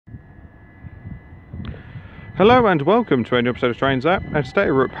Hello and welcome to a new episode of Trains App, and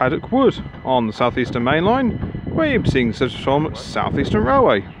today we're at Paddock Wood on the South Eastern Mainline, where you'll be seeing services from South Eastern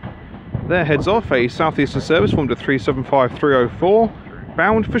Railway. There heads off a South Eastern service formed at 375304,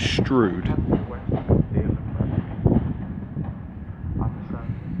 bound for Strood.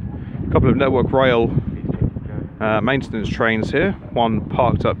 A couple of Network Rail maintenance trains here, one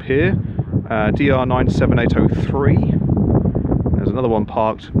parked up here, DR 97803. There's another one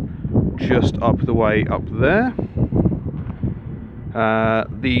parked just up the way up there.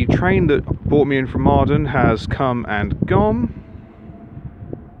 The train that brought me in from Marden has come and gone.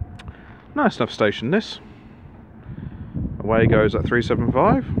 Nice enough station this. Away goes at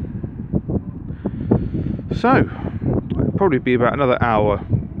 375. So, it'll probably be about another hour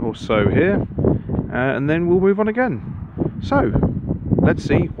or so here, and then we'll move on again. So, let's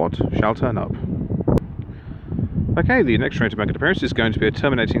see what shall turn up. Okay, the next train to make an appearance is going to be a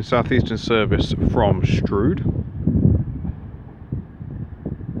terminating South Eastern service from Strood.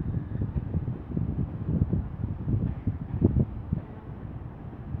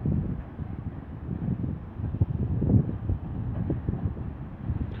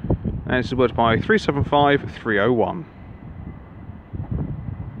 And it's worked by 375301.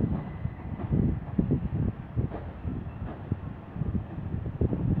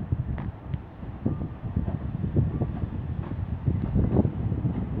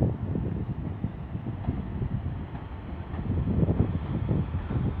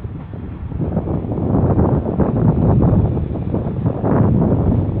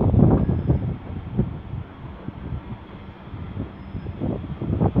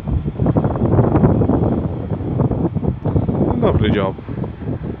 Lovely job.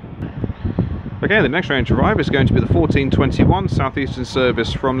 Okay, the next train to arrive is going to be the 1421 South Eastern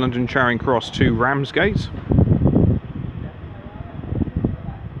service from London Charing Cross to Ramsgate.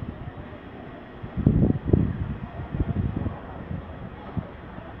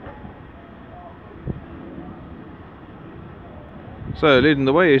 So, leading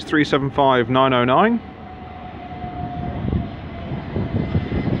the way is 375909.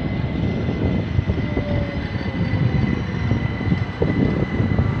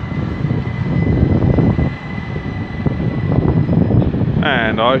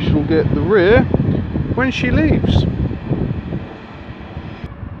 And I shall get the rear when she leaves.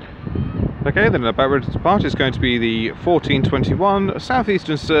 Okay, then about ready to depart is going to be the 1421 South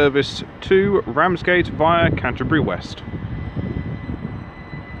Eastern service to Ramsgate via Canterbury West.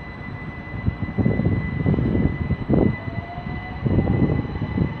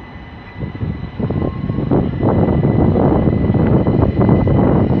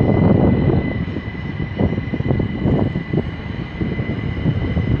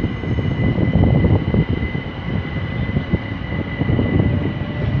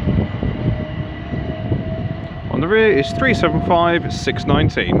 The rear is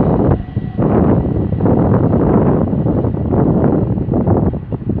 375619.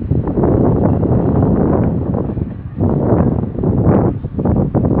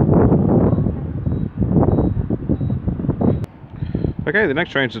 Okay, the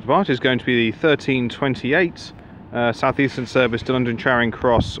next train to depart is going to be the 1328 South Eastern service to London Charing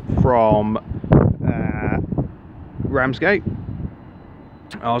Cross from Ramsgate.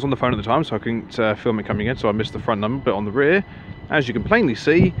 I was on the phone at the time, so I couldn't film it coming in, so I missed the front number, but on the rear, as you can plainly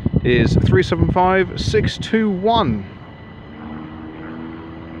see, is 375621.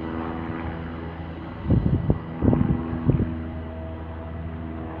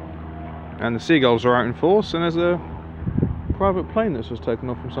 And the seagulls are out in force, and there's a private plane that's just taken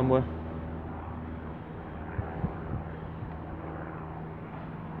off from somewhere.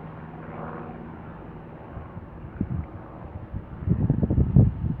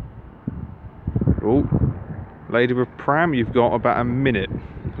 Oh, lady with pram, you've got about a minute.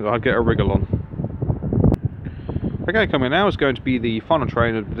 I'll get a wriggle on. Okay, coming now is going to be the final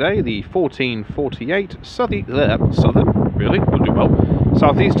train of the day, the 1448 Southern, really, we'll do well.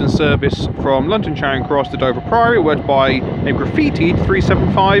 South Eastern service from London Charing Cross to Dover Priory, worked by a graffitied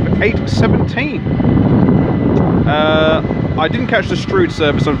 375817. I didn't catch the Strood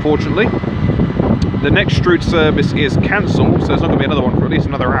service, unfortunately. The next Strood service is cancelled, so there's not going to be another one for at least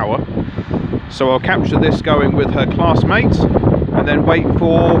another hour. So I'll capture this going with her classmates and then wait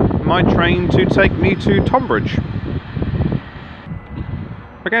for my train to take me to Tonbridge.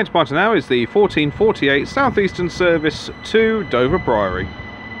 Okay, to part now is the 1448 South Eastern service to Dover Priory.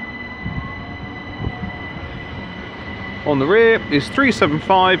 On the rear is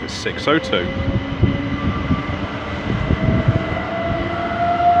 375602.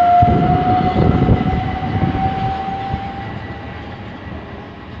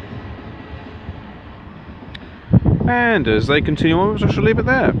 And as they continue onwards, I shall leave it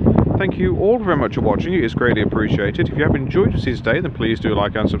there. Thank you all very much for watching, it is greatly appreciated. If you have enjoyed this today, then please do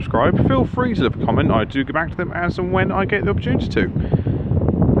like and subscribe. Feel free to leave a comment, I do get back to them as and when I get the opportunity to.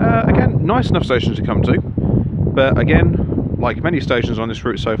 Again, nice enough stations to come to, but again, like many stations on this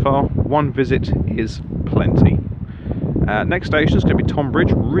route so far, one visit is plenty. Next station is going to be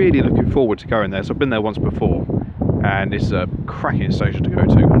Tonbridge. Really looking forward to going there, so I've been there once before, and it's a cracking station to go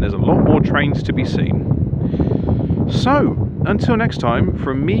to, and there's a lot more trains to be seen. So, until next time,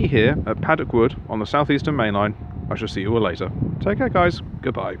 from me here at Paddock Wood on the South Eastern Mainline, I shall see you all later. Take care guys,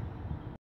 goodbye.